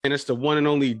And it's the one and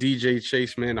only DJ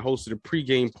Chase, man, the host of the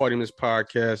pregame Party Miss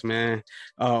podcast, man,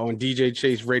 on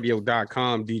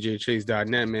DJChaseRadio.com,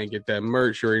 DJChase.net, man. Get that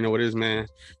merch. You already know what it is, man.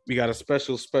 We got a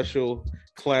special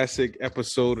classic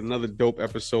episode, another dope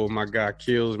episode. My guy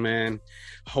Kills, man,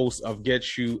 host of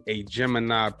Get You a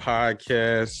Gemini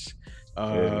podcast.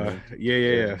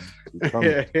 Yeah.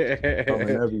 Coming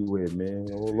everywhere, man.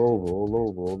 All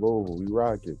over. We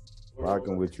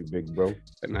rocking with you, big bro.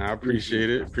 Nah, I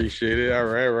appreciate it. All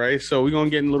right. So we're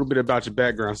gonna get a little bit about your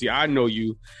background. See, I know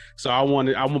you, so I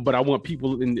want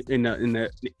people in the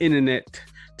internet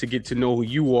to get to know who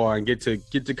you are and get to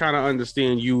kind of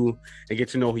understand you and get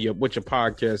to know what your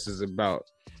podcast is about.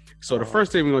 So the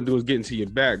first thing we're gonna do is get into your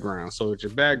background. So with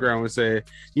your background, we say,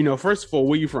 first of all,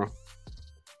 where you from?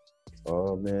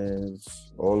 Oh man,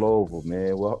 it's all over,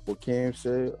 man. What Cam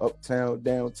said, uptown,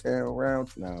 downtown, around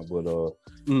now, but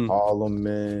Harlem,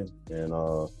 man, and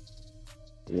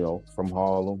from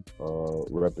Harlem,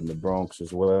 repping the Bronx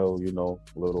as well. A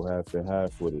little half and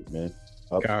half with it, man.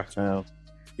 Uptown,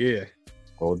 yeah,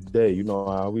 all day. You know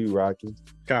how we rocking.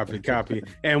 Copy.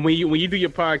 And when you do your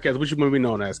podcast, what you want to be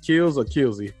known as, Kills or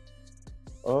Killsy?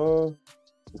 Well,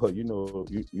 the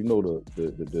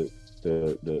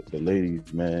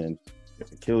ladies, man. The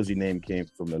Killsy name came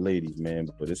from the ladies, man,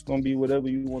 but it's gonna be whatever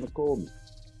you want to call me.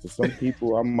 To some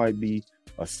people, I might be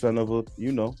a son of a,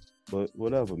 but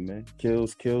whatever, man.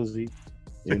 Killsy,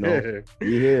 yeah,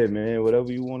 man.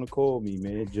 Whatever you want to call me,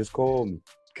 man, just call me.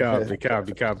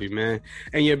 Copy, man.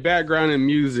 And your background in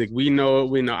music, we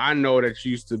know. I know that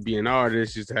you used to be an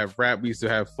artist, used to have rap, we used to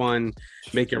have fun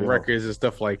making records and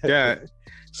stuff like that.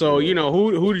 So,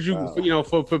 who did you,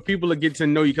 for people to get to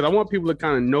know you, because I want people to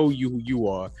kind of know you, who you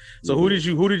are. So who did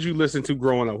you listen to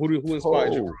growing up? Who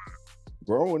inspired you?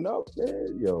 Growing up,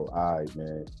 man, all right,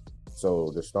 man. So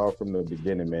to start from the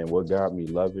beginning, man, what got me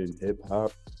loving hip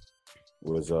hop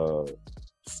was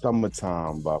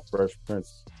Summertime by Fresh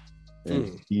Prince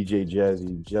and DJ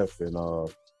Jazzy Jeff and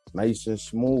Nice and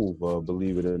Smooth,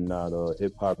 believe it or not,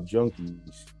 Hip Hop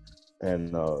Junkies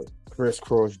and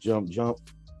Crisscross Jump.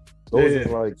 Those are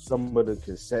like some of the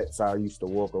cassettes I used to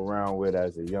walk around with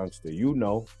as a youngster.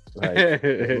 Like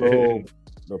the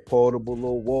portable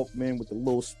little Walkman with the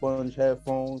little sponge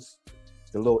headphones,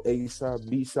 the little A-side,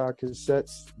 B-side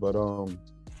cassettes. But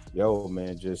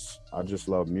man, I just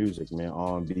love music, man.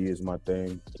 R&B is my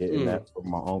thing. Getting that from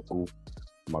my uncle,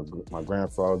 my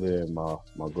grandfather, and my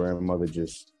grandmother,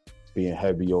 just being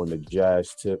heavy on the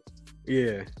jazz tip.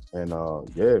 Yeah. And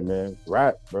man,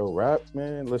 rap,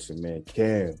 man. Listen, man,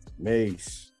 Cam,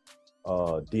 Mace,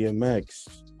 DMX,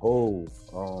 Hove,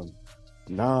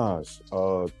 Nas.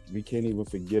 We can't even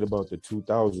forget about the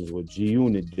 2000s, what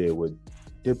G-Unit did, what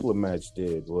Diplomats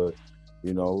did, what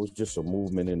it was just a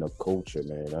movement in the culture,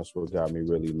 man. That's what got me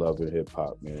really loving hip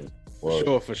hop, man.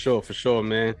 For sure,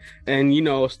 man. And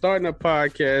starting a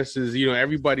podcast is,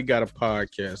 everybody got a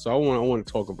podcast. So I want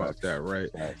to talk about that, right?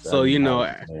 So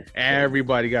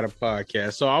everybody got a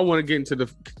podcast. So I want to get into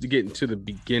the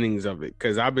beginnings of it,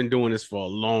 because I've been doing this for a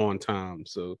long time.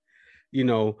 So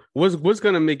what's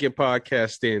gonna make your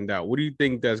podcast stand out? What do you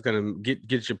think that's gonna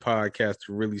get your podcast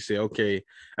to really say, okay?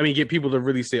 I mean, get people to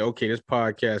really say, okay, this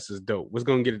podcast is dope. What's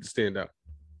gonna get it to stand out?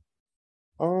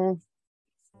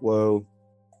 Well,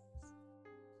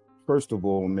 first of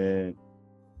all, man,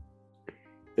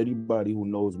 anybody who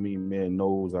knows me, man,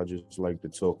 knows I just like to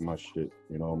talk my shit.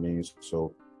 You know what I mean?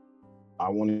 So I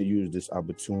want to use this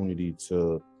opportunity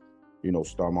to,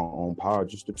 start my own pod,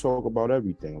 just to talk about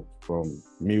everything from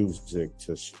music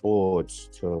to sports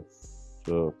to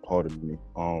pardon me,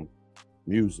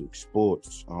 music,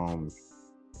 sports,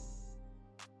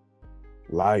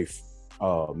 life,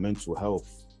 mental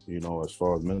health. As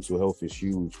far as mental health is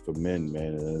huge for men,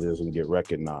 man, and it doesn't get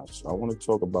recognized. So I want to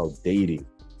talk about dating.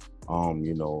 I'm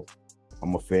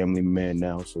a family man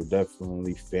now, so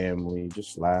definitely family,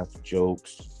 just laugh,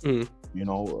 jokes, a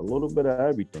little bit of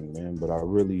everything, man. But I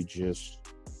really just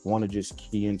want to just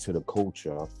key into the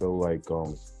culture. I feel like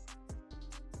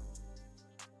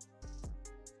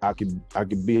I could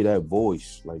be that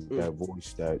voice, that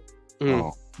voice that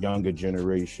younger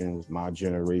generations, my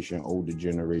generation, older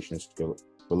generations can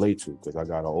relate to, because I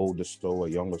got an older soul, a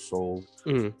younger soul,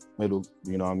 middle,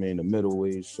 the middle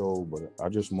age soul. But I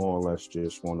just more or less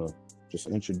just want to just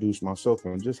introduce myself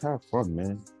and just have fun,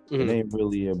 man. It ain't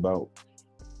really about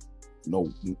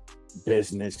no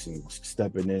business and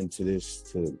stepping into this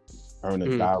to earn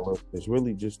a dollar. It's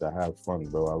really just to have fun,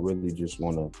 bro. I really just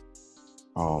want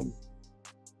to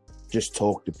just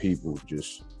talk to people,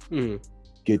 just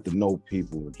get to know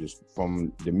people, just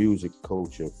from the music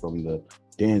culture, from the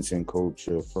dancing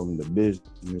culture, from the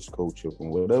business culture, from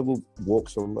whatever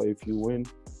walks of life you in.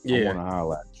 I want to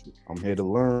highlight you. I'm here to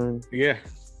learn. Yeah.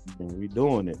 And we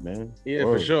doing it, man. Yeah,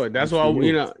 for sure. That's why,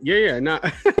 not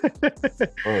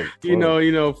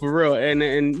for real. And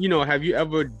have you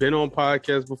ever been on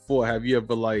podcasts before? Have you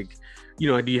ever do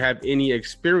you have any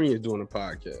experience doing a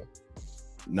podcast?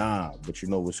 Nah, but you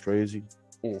know what's crazy?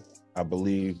 I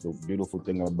believe the beautiful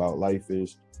thing about life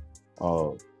is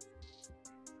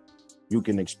you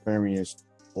can experience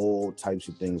all types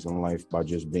of things in life by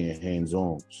just being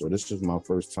hands-on. So this is my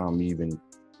first time even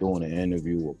doing an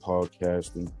interview or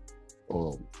podcasting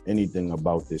or anything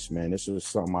about this, man. This was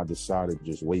something I decided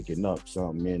just waking up.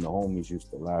 Something me and the homies used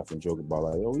to laugh and joke about,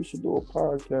 like, we should do a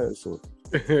podcast or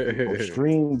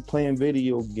stream playing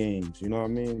video games, you know what I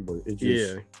mean? But it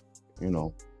just,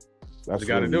 that's you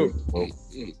gotta do it.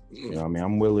 You know what I mean?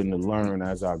 I'm willing to learn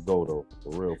as I go, though.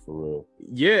 For real.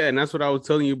 Yeah, and that's what I was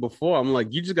telling you before. I'm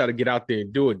like, you just got to get out there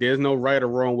and do it. There's no right or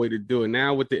wrong way to do it.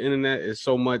 Now with the internet, it's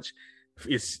so much.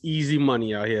 It's easy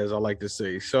money out here, as I like to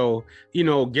say. So,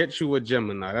 get you a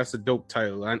Gemini. That's a dope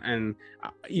title. And I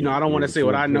don't want to say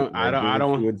what I know. I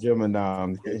don't. You a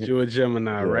Gemini. Get you a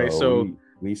Gemini, right? So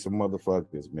we some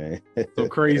motherfuckers, man. So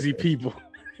crazy people.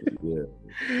 Yeah.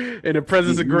 In the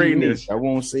presence of greatness. I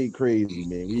won't say crazy,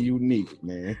 man. We unique,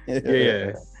 man.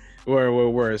 Yeah.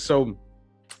 Word. So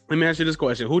let me ask you this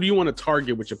question. Who do you want to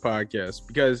target with your podcast?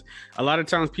 Because a lot of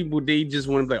times people, they just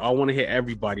want to be like, I want to hit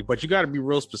everybody, but you got to be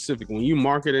real specific. When you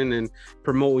marketing and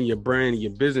promoting your brand and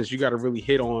your business, you got to really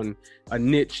hit on a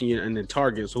niche and then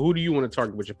target. So who do you want to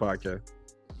target with your podcast?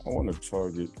 I want to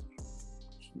target,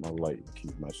 my light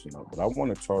keep messing up, but I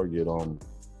want to target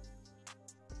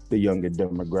the younger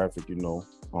demographic,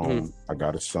 I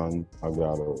got a son, I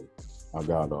got a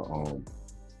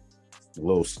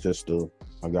little sister,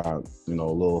 I got,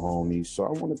 little homies. So I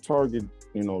want to target,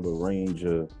 the range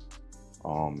of,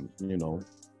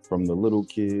 from the little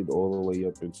kid all the way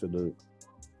up into the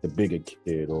bigger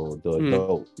kid or the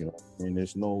adult, and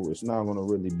it's not going to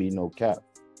really be no cap.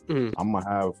 I'm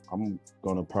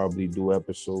gonna probably do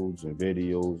episodes and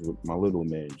videos with my little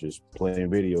man, just playing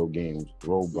video games,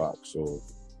 Roblox. So,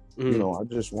 I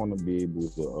just want to be able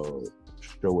to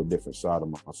show a different side of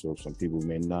myself. Some people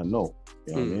may not know.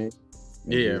 You know what I mean?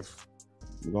 Yeah.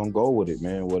 We're gonna go with it,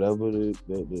 man. Whatever the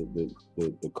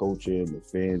culture and the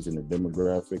fans and the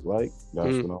demographic like, that's what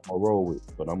I'm gonna roll with.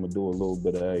 But I'm gonna do a little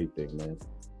bit of everything, man.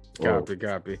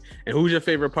 Copy. And who's your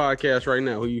favorite podcast right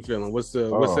now? Who you feeling?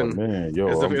 Man,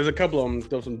 yo, there's a couple of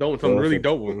them, some really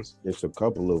dope ones. It's a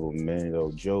couple of them,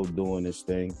 man. Joe doing this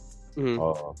thing.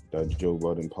 That Joe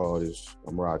Budden pod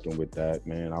I'm rocking with that,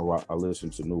 man. I listen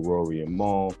to New Rory and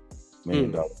Maul,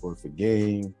 man. Got Word for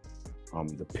Game,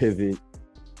 The Pivot,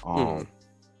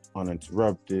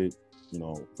 Uninterrupted.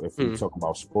 If we talk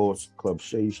about sports, Club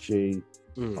Shay, Skip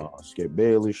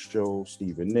Bayless show,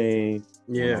 Stephen A.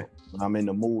 Yeah. When I'm in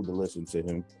the mood to listen to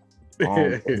him,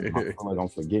 I feel like I'm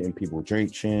forgetting people.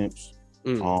 Drink Champs,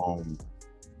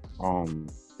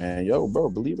 and yo, bro,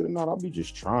 believe it or not, I'll be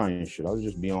just trying shit. I'll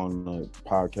just be on the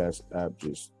podcast app,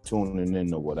 just tuning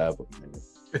in or whatever, man.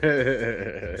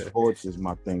 Sports is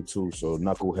my thing too, so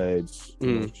knuckleheads,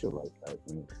 shit like that,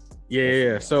 man.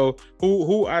 Yeah. So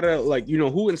who out of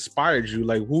who inspired you?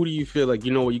 Like, who do you feel like,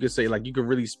 what you could say, like you could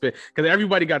really spit? Because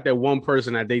everybody got that one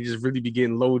person that they just really be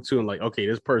getting low to and like, okay,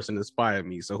 this person inspired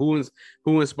me. So who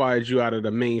inspired you out of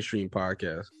the mainstream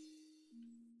podcast?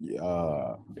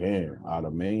 Out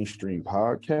of mainstream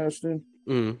podcasting,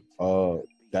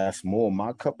 that's more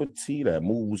my cup of tea. That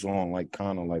moves on like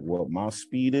kind of like what my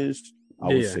speed is. I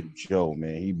would say Joe,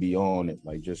 man. He be on it,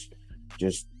 like just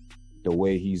the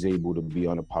way he's able to be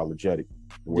unapologetic,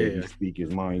 the way he speak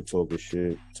his mind, talking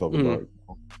shit, talking about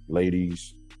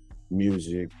ladies,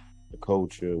 music, the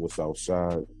culture, what's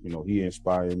outside. He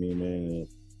inspired me, man.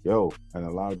 And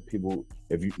a lot of people,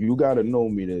 if you got to know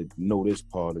me to know this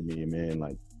part of me, man.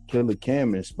 Like Killer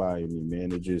Cam inspired me,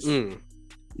 man. It just,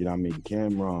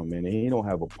 Cameron, man, he don't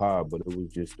have a pod, but it was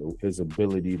just his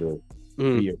ability to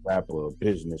be a rapper, a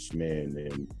businessman,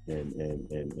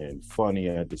 and funny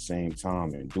at the same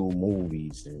time, and do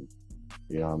movies, and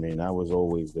that was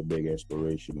always the big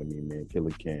inspiration to me, man. Killer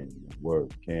Cam,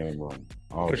 Cameron.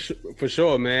 For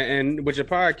sure, man. And with your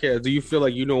podcast, do you feel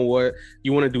like you want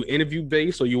to do interview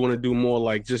based, or you want to do more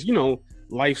like just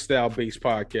lifestyle based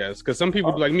podcasts? Because some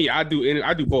people like me, I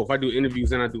do both. I do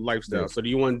interviews and I do lifestyle. So do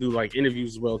you want to do like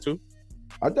interviews as well too?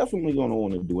 I definitely gonna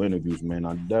want to do interviews, man.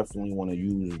 I definitely want to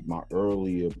use my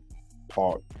earlier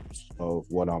parts of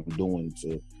what I'm doing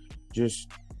to just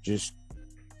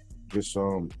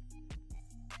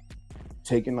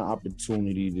taking the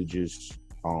opportunity to just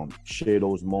share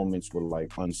those moments with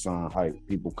like unsigned hype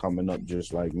people coming up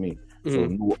just like me.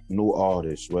 So new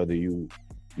artists, whether you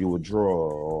you a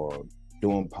drawer or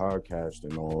doing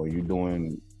podcasting or you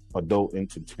doing adult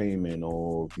entertainment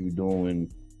or if you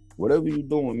doing whatever you're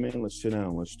doing, man, let's sit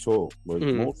down, let's talk. But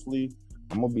mostly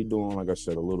I'm gonna be doing, like I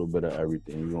said, a little bit of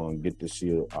everything. You're gonna get to see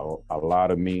a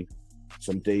lot of me.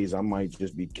 Some days I might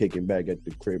just be kicking back at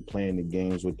the crib playing the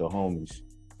games with the homies.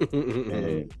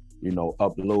 And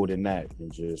uploading that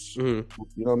and just you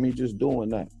know what I mean, just doing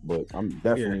that. But I'm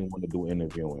definitely want to do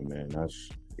interviewing, man. That's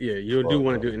you do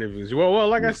want to do interviews. Well,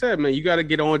 like I said, man, you got to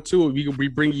get on to it. We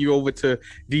bring you over to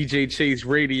DJ Chase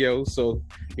Radio, so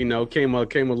came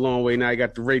a long way. Now I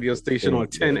got the radio station on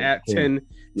 10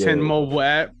 mobile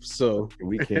app. So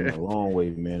we came a long way,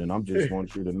 man. And I'm just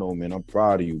want you to know, man, I'm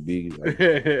proud of you, B. Like, we've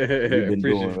been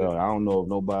doing. I don't know if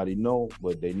nobody know,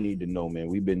 but they need to know, man.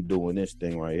 We've been doing this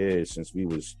thing right here since we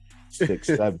was 6,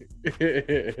 7.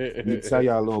 Let me tell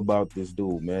y'all a little about this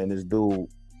dude, man. This dude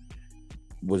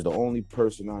was the only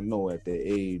person I know at the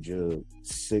age of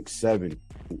 6, 7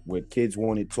 where kids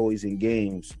wanted toys and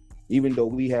games. Even though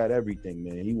we had everything,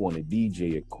 man, he wanted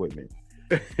DJ equipment.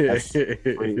 That's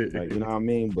great, like, you know what I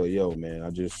mean? But yo,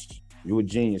 man, you a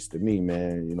genius to me,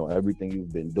 man. Everything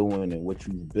you've been doing and what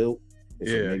you've built.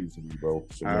 It's amazing, bro.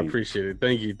 I appreciate it.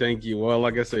 Thank you. Well,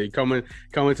 like I say, coming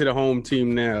to the home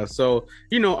team now. So,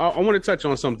 I want to touch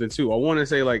on something too. I want to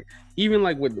say, like, even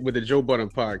like with the Joe Budden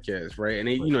podcast, right? And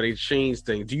they changed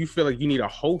things. Do you feel like you need a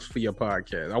host for your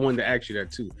podcast? I wanted to ask you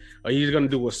that too. Are you just gonna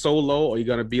do a solo, or are you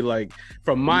gonna be like,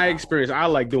 from my experience, I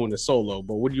like doing the solo,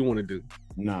 but what do you want to do?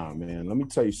 Nah, man. Let me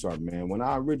tell you something, man. When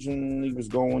I originally was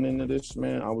going into this,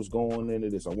 man, I wanted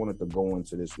to go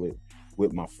into this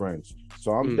with my friends.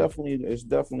 So it's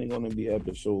definitely going to be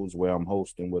episodes where I'm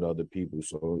hosting with other people.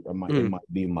 So it might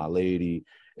be my lady,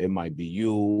 it might be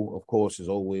you. Of course, you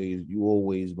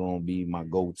always going to be my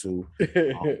go-to.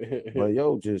 But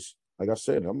yo, just like I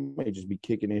said, I might just be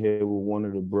kicking it here with one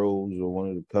of the bros or one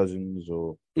of the cousins,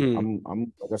 or I'm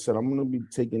like I said, I'm going to be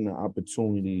taking the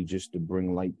opportunity just to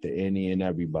bring light to any and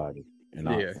everybody. And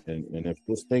if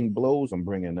this thing blows, I'm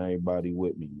bringing everybody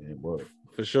with me, man. Word.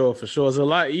 For sure. It's a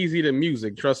lot easier than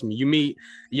music. Trust me.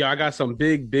 I got some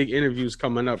big interviews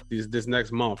coming up this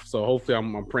next month. So hopefully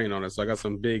I'm praying on it. So I got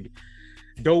some big,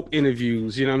 dope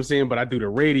interviews, you know what I'm saying? But I do the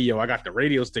radio. I got the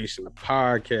radio station, the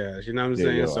podcast, you know what I'm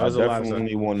saying? So there's a lot of stuff. I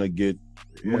definitely want to get,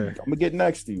 I'm going to get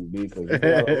next to you, because you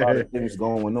got a lot of things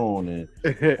going on, and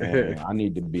I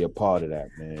need to be a part of that,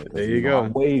 man. There you go.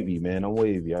 I'm wavy, man. I'm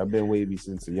wavy. I've been wavy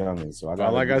since a youngin'. So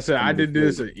like I said, I did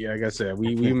this. Yeah, like I said,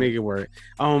 we make it work.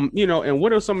 And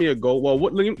what are some of your goals? Well,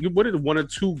 what are the 1 or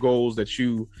 2 goals that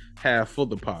you have for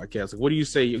the podcast? Like, what do you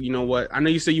say? You know what? I know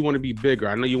you say you want to be bigger.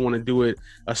 I know you want to do it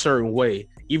a certain way.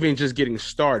 Even just getting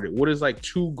started, what is like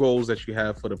 2 goals that you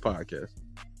have for the podcast?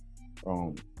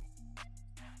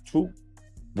 2.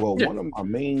 Well, one of my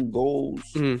main goals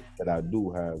that I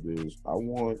do have is I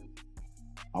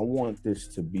want this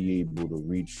to be able to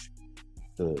reach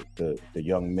the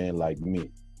young men like me.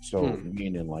 So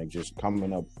meaning like just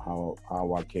coming up how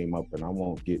I came up, and I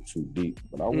won't get too deep,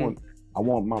 but I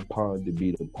want my pod to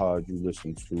be the pod you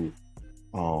listen to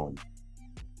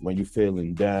when you're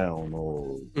feeling down,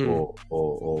 or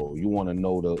you want to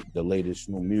know the latest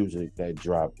new music that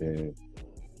dropped in,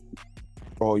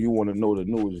 or you want to know the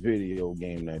newest video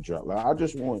game that dropped. Like, I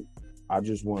just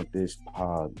want this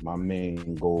pod. My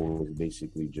main goal is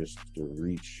basically just to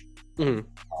reach a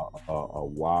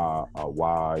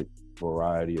wide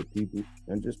variety of people,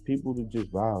 and just people to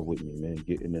just vibe with me, man.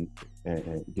 Getting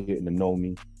to know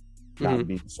me, not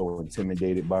being so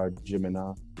intimidated by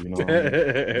Gemini. You know what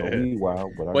I mean?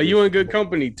 Wild, but well, you in good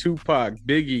company. Tupac,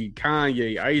 Biggie,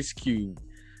 Kanye, Ice Cube,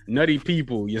 Nutty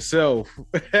People, yourself.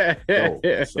 Bro,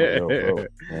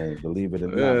 man, believe it or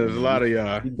not, there's a lot of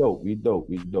y'all. We dope.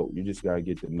 You just gotta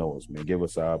get to know us, man. Give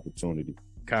us an opportunity.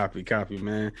 Copy,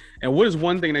 man. And what is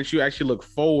one thing that you actually look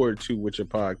forward to with your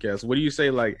podcast? What do you say?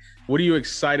 Like, what are you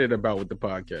excited about with the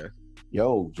podcast?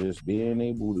 Yo, just being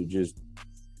able to just,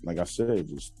 like I said,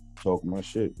 just talk my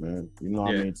shit, man. You know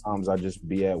how many times I just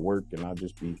be at work and I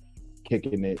just be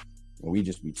kicking it, and we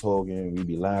just be talking, we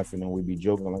be laughing, and we be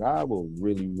joking. Like, I have a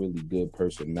really, really good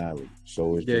personality.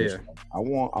 So it's just I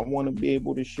want to be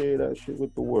able to share that shit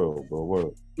with the world, bro.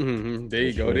 World. There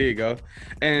you go.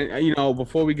 And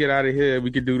before we get out of here, we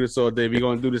could do this all day. We're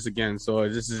gonna do this again. So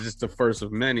this is just the first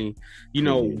of many.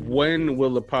 When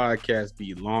will the podcast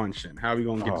be launching? How are we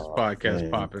gonna get this podcast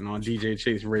popping on DJ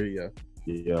Chase Radio?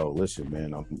 Yo, listen,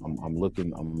 man. I'm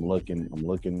looking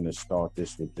to start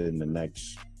this within the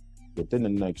next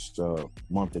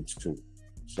month or 2.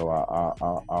 So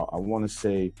I want to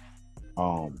say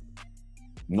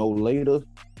no later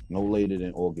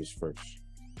than August 1st.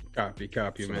 Copy,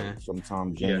 so man.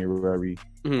 Sometime January.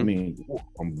 Mm-hmm. I mean,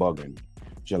 I'm bugging.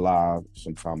 July,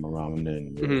 sometime around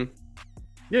then. Yeah. Mm-hmm.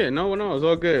 Yeah, no, it's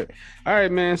all good. All right,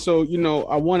 man. So,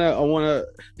 I wanna.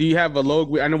 Do you have a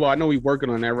logo? I know we're working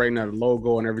on that right now, the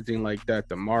logo and everything like that,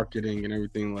 the marketing and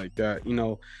everything like that.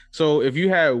 So if you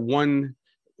had one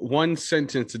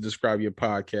sentence to describe your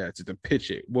podcast, to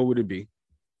pitch it, what would it be?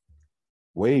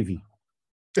 Wavy,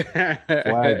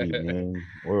 swaggy, man.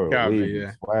 Copy, wavy,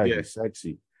 yeah. swaggy,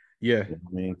 sexy. Yeah, I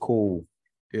mean, cool.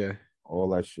 Yeah, all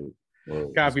that shit.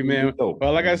 Copy, man.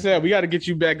 Well, like I said, we got to get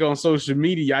you back on social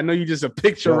media. I know you just a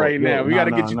picture now. We got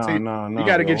to get you. We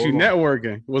got to get you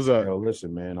networking. What's up? Yo,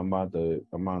 listen, man. I'm about to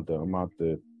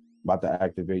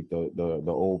activate the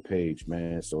old page,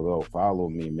 man. So they'll follow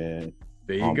me, man.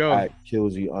 There you go. At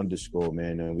Killzy _,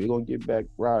 man, and we're gonna get back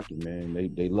rocking, man.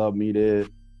 They love me there.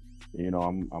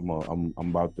 I'm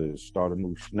about to start a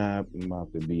new snap. I'm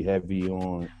about to be heavy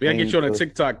on. We gotta get you on the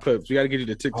TikTok clips. We gotta get you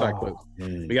the TikTok clips.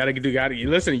 Man. We gotta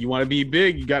listen. You want to be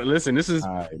big? You gotta listen. This is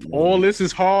all. This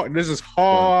is hard. This is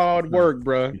hard work,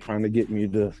 bro. You're trying to get me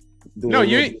to. No,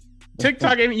 you ain't.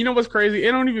 TikTok, you know what's crazy?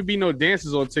 It don't even be no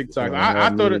dances on TikTok. I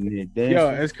thought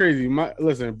it's crazy.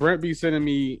 Listen, Brent be sending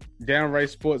me Downright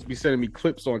Sports, be sending me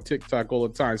clips on TikTok all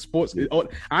the time. Sports,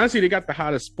 honestly, they got the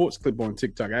hottest sports clip on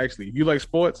TikTok. Actually, if you like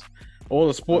sports, all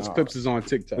the sports clips is on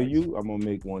TikTok. For you, I'm gonna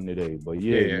make one today. But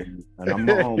yeah. And I'm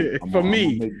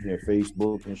making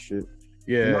Facebook and shit.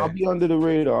 Yeah, I'll be under the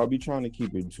radar. I'll be trying to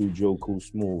keep it too Joku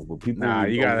smooth, but people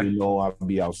know I'll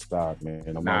be outside, man.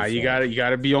 You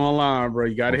gotta be online, bro.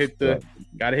 You gotta hit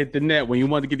the net when you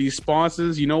want to get these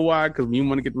sponsors. You know why? Because when you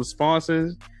want to get them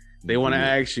sponsors, they want to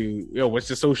ask you, what's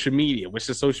the social media?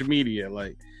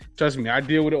 Like, trust me, I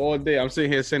deal with it all day. I'm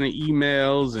sitting here sending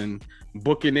emails and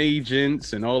booking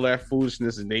agents and all that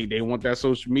foolishness, and they want that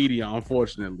social media,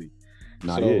 unfortunately. I'm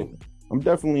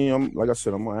like I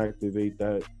said, I'm gonna activate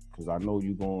that. Because I know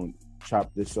you're going to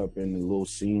chop this up in little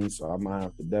scenes, so I'm going to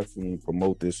have to definitely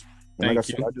promote this. And like I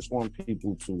said, I just want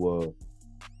people to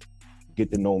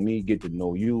get to know me, get to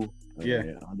know you,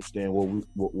 and understand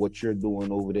what you're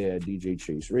doing over there at DJ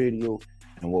Chase Radio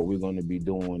and what we're going to be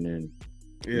doing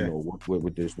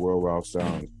with this World Route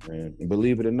Sound, man. And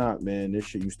believe it or not, man, this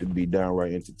shit used to be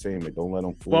Downright Entertainment. Don't let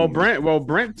them fool you.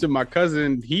 Brent, to my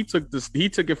cousin, he took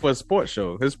it for a sports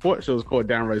show. His sports show is called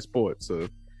Downright Sports, so.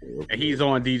 And he's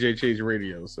on DJ Chase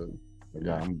Radio, so we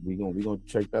gonna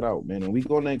check that out, man. And we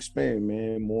gonna expand,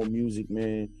 man. More music,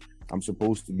 man. I'm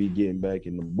supposed to be getting back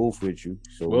in the booth with you,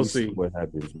 so we'll see what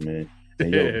happens, man.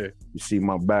 And you see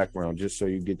my background, just so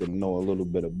you get to know a little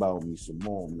bit about me some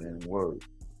more, man. Word.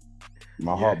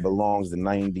 My heart belongs to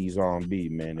 90s R&B,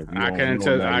 man. I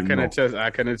can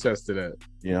attest to that.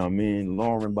 You know what I mean?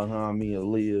 Lauren behind me,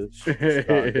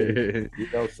 Aaliyah.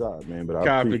 Get outside, man. But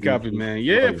copy, man.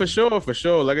 Yeah, for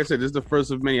sure. Like I said, this is the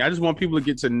first of many. I just want people to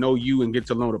get to know you and get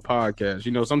to know the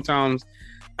podcast. Sometimes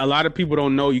a lot of people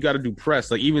don't know you got to do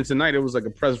press. Like even tonight, it was like a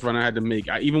press run I had to make.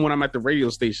 Even when I'm at the radio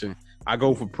station, I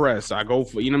go for press. I go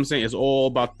for, you know what I'm saying? It's all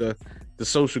about the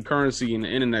social currency and the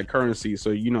internet currency.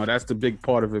 So, that's the big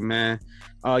part of it, man.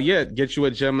 Get you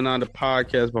a Gemini, the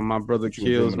podcast by my brother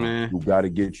Kills, man. You got to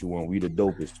get you one. We the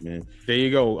dopest, man. There you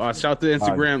go. Shout the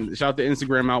Instagram. Shout the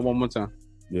Instagram out one more time.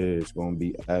 Yeah, it's going to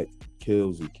be at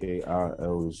Killzy,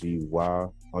 KILZY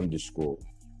 _.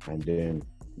 And then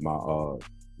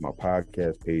my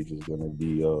podcast page is going to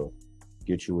be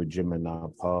Get You a Gemini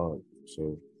Pod.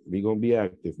 So we gonna be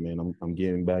active, man. I'm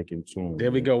getting back in tune.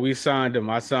 There we go. We signed him.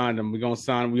 I signed him. We gonna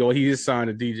sign him. He is signed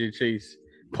a DJ Chase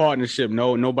partnership.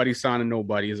 Nobody signing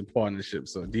nobody. It's a partnership.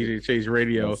 So DJ Chase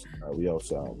Radio. We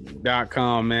outside, man.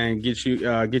 .com, man. Get you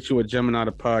a Gemini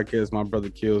the podcast. My brother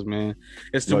Kills, man.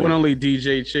 It's the one only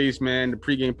DJ Chase, man. The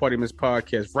pregame party miss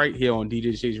podcast right here on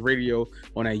DJ Chase Radio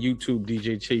on that YouTube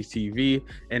DJ Chase TV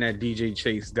and at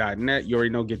DJChase.net. You already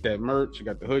know. Get that merch. You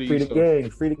got the hoodie. Free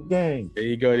the gang. There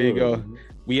you go.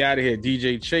 We out of here.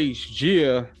 DJ Chase,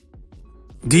 yeah.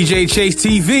 DJ Chase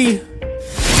TV.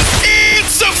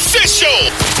 It's official.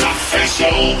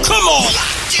 Come on.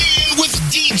 Locked in with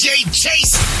DJ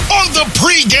Chase on the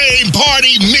pregame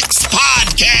party mix.